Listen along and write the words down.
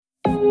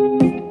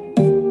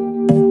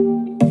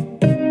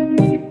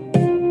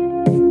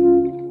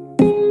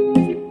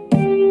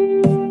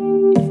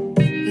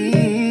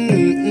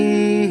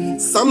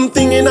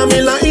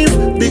me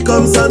life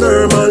becomes a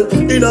normal.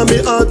 In a me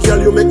heart,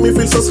 girl, you make me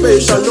feel so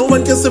special. No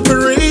one can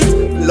separate.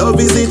 Love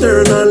is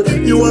eternal.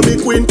 You are me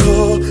queen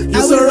car.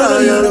 You so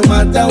royal. No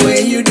matter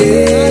where you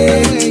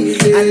day,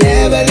 I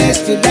never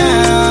let you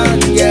down.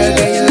 Girl,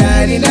 when you're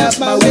lighting up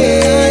my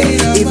way,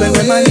 even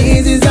when my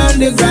knees is on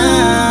the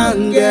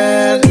ground.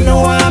 Girl,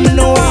 no I'm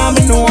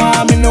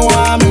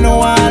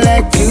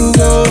let you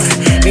go.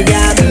 Me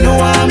got me no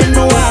I'm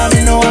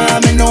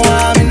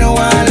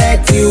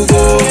let you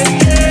go.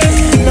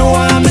 No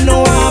I'm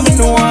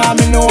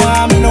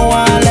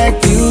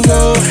let you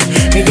go.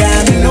 Me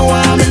got me no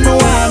I'm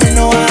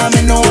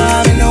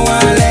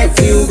let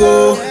you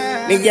go.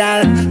 Me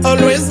got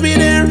always be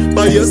there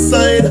by your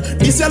side.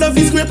 This your love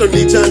is great, don't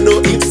need you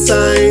know its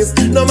size.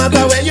 No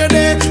matter where you're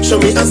there, show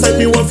me a sign.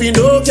 Me want to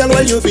know, girl,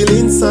 what you feel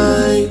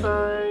inside.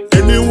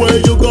 Anywhere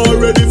you go,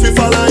 ready fi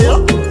follow ya.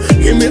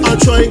 Give me a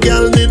try,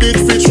 girl, need it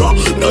fi try.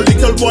 No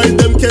little boy,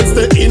 them can't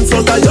stay in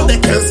front of you. They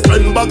can't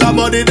spend bag of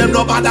money, them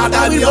no better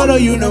than you. I will follow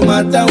you no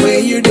matter where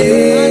you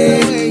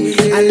day.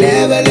 I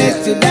never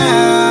let you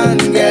down,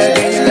 girl.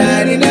 You're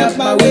lighting up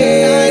my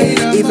way,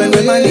 even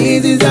when my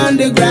knees is on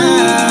the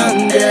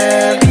ground,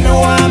 girl.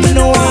 No I'm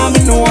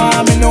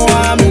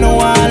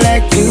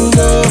let you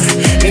go.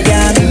 Me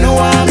got me no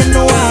I'm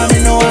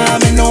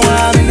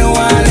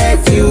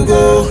let you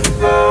go.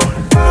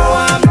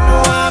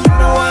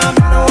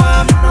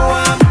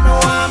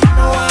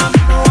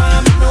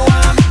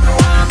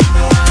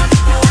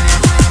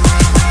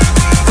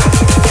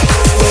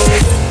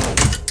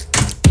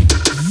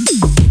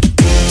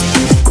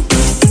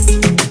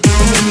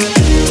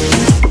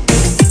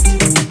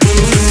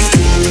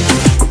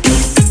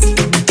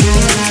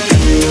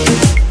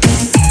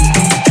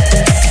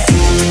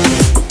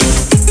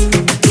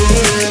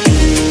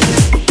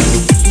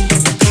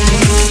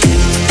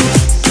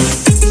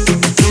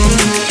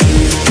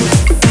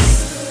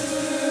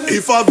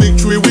 If a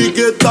victory we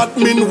get, that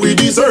mean we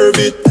deserve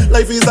it.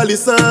 Life is a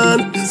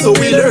lesson, so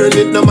we learn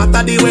it. No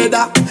matter the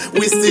weather,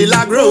 we still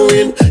are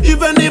growing.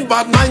 Even if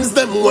bad minds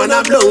them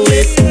wanna blow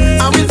it,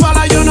 I will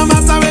follow you no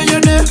matter where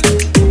you're there.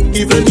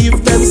 Even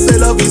if them say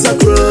love is a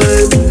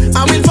crime,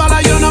 I will follow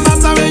you no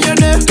matter where you're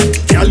there.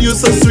 Girl, you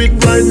so sweet,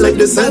 bright like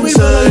the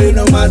sunshine.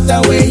 No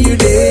matter where you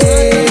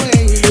there.